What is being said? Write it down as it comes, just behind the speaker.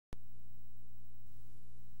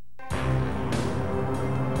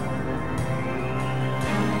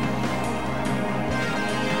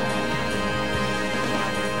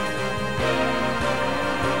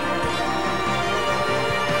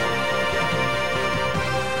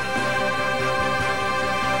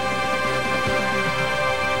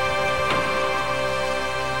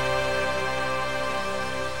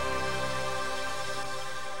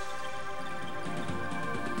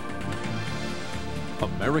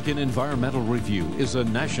American Environmental Review is a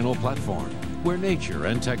national platform where nature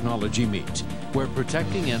and technology meet, where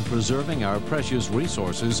protecting and preserving our precious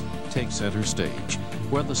resources takes center stage,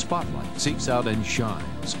 where the spotlight seeks out and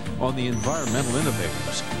shines on the environmental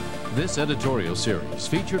innovators. This editorial series,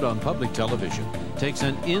 featured on public television, takes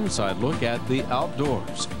an inside look at the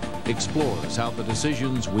outdoors, explores how the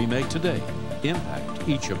decisions we make today impact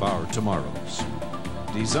each of our tomorrows.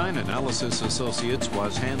 Design Analysis Associates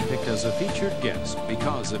was handpicked as a featured guest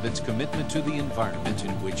because of its commitment to the environment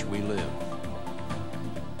in which we live.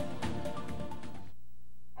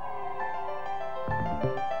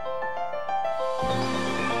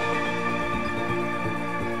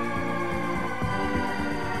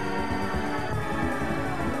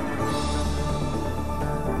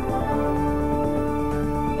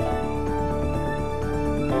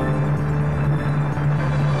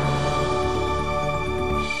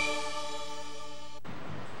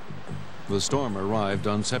 The storm arrived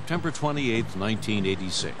on September 28,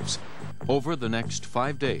 1986. Over the next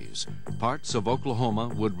 5 days, parts of Oklahoma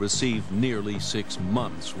would receive nearly 6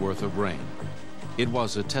 months' worth of rain. It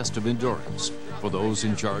was a test of endurance for those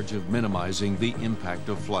in charge of minimizing the impact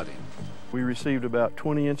of flooding. We received about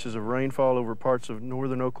 20 inches of rainfall over parts of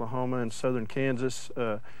northern Oklahoma and southern Kansas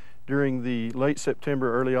during the late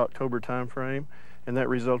September, early October timeframe, and that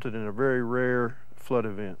resulted in a very rare flood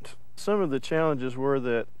event. Some of the challenges were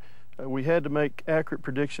that we had to make accurate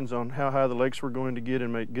predictions on how high the lakes were going to get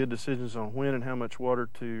and make good decisions on when and how much water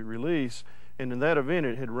to release. And in that event,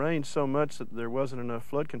 it had rained so much that there wasn't enough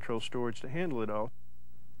flood control storage to handle it all.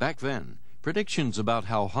 Back then, predictions about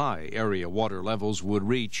how high area water levels would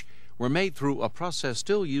reach were made through a process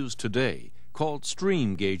still used today called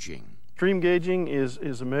stream gauging. Stream gauging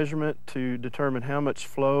is a measurement to determine how much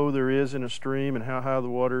flow there is in a stream and how high the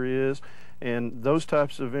water is. And those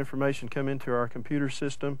types of information come into our computer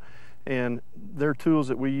system, and they're tools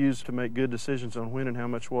that we use to make good decisions on when and how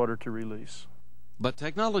much water to release. But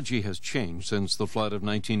technology has changed since the flood of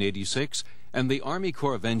 1986, and the Army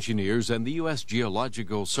Corps of Engineers and the U.S.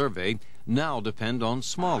 Geological Survey now depend on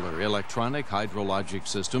smaller electronic hydrologic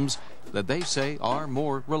systems that they say are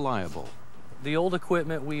more reliable. The old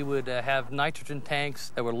equipment, we would have nitrogen tanks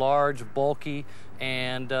that were large, bulky,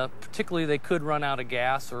 and particularly they could run out of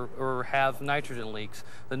gas or have nitrogen leaks.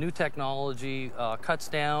 The new technology cuts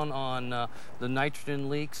down on the nitrogen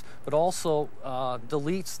leaks, but also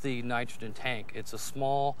deletes the nitrogen tank. It's a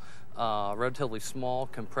small, relatively small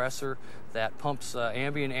compressor that pumps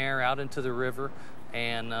ambient air out into the river,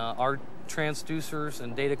 and our transducers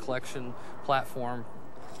and data collection platform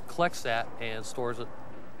collects that and stores it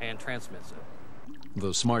and transmits it.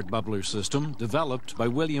 The Smart Bubbler system, developed by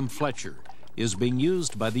William Fletcher, is being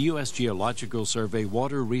used by the U.S. Geological Survey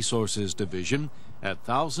Water Resources Division at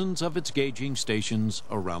thousands of its gauging stations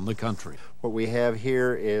around the country. What we have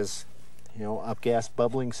here is, up-gas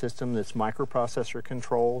bubbling system that's microprocessor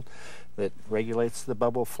controlled, that regulates the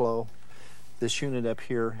bubble flow. This unit up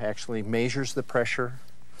here actually measures the pressure.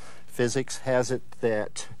 Physics has it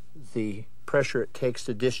that the pressure it takes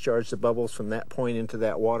to discharge the bubbles from that point into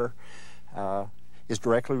that water is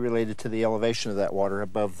directly related to the elevation of that water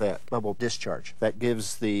above that bubble discharge. That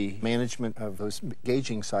gives the management of those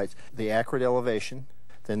gauging sites the accurate elevation.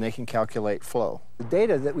 Then they can calculate flow. The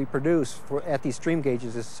data that we produce at these stream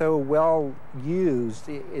gauges is so well used,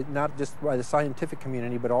 not just by the scientific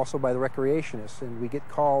community, but also by the recreationists. And we get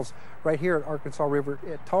calls right here at Arkansas River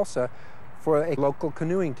at Tulsa for a local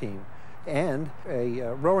canoeing team and a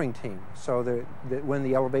rowing team, so that when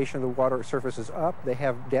the elevation of the water surface is up, they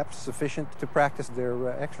have depth sufficient to practice their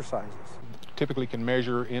exercises. Typically can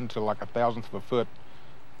measure into like 1/1000th of a foot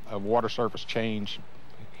of water surface change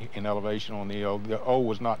in elevation on the O. The O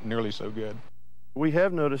was not nearly so good. We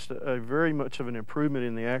have noticed a very much of an improvement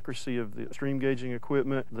in the accuracy of the stream gauging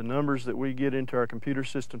equipment. The numbers that we get into our computer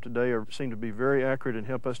system today seem to be very accurate and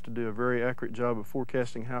help us to do a very accurate job of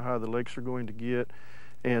forecasting how high the lakes are going to get.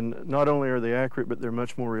 And not only are they accurate, but they're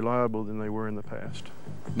much more reliable than they were in the past.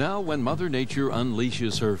 Now, when Mother Nature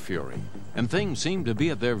unleashes her fury, and things seem to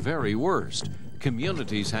be at their very worst,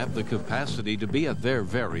 communities have the capacity to be at their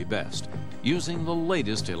very best, using the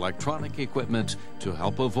latest electronic equipment to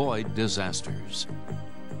help avoid disasters.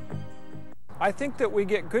 I think that we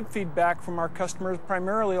get good feedback from our customers.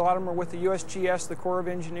 Primarily, a lot of them are with the USGS, the Corps of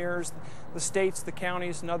Engineers, the states, the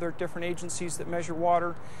counties, and other different agencies that measure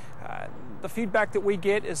water. The feedback that we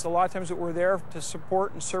get is a lot of times that we're there to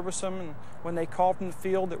support and service them, and when they call from the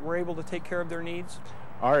field, that we're able to take care of their needs.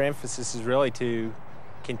 Our emphasis is really to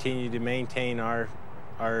continue to maintain our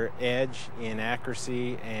edge in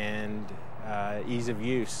accuracy and ease of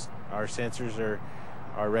use. Our sensors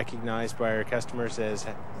are recognized by our customers as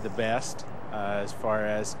the best, as far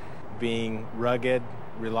as being rugged,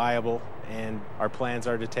 reliable, and our plans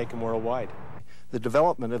are to take them worldwide. The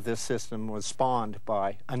development of this system was spawned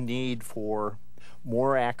by a need for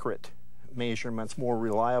more accurate measurements, more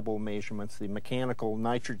reliable measurements. The mechanical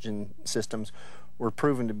nitrogen systems were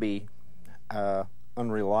proven to be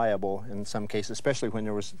unreliable in some cases, especially when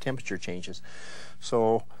there was temperature changes.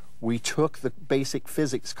 So we took the basic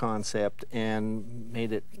physics concept and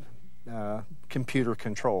made it computer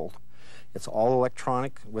controlled. It's all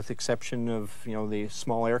electronic with the exception of, you know, the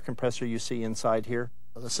small air compressor you see inside here.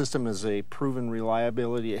 The system is a proven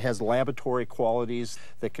reliability. It has laboratory qualities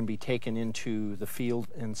that can be taken into the field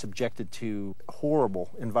and subjected to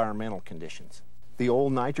horrible environmental conditions. The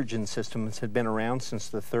old nitrogen systems had been around since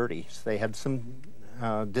the 30s. They had some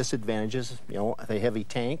disadvantages, you know, the heavy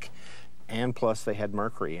tank, and plus they had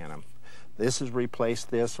mercury in them. This has replaced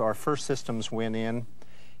this. Our first systems went in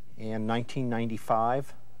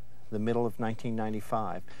 1995, the middle of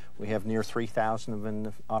 1995. We have near 3,000 of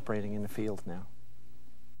them operating in the field now.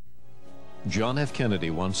 John F. Kennedy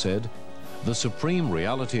once said, "The supreme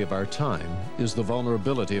reality of our time is the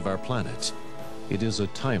vulnerability of our planet." It is a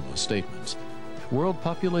timeless statement. World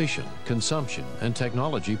population, consumption, and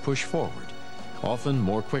technology push forward, often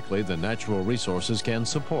more quickly than natural resources can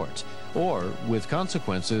support, or, with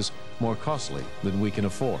consequences, more costly than we can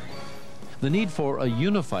afford. The need for a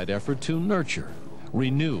unified effort to nurture,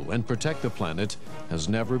 renew, and protect the planet has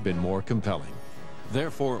never been more compelling.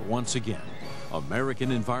 Therefore, once again,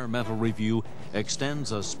 American Environmental Review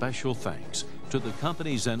extends a special thanks to the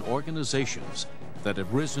companies and organizations that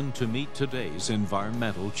have risen to meet today's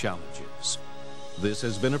environmental challenges. This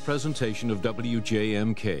has been a presentation of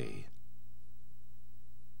WJMK.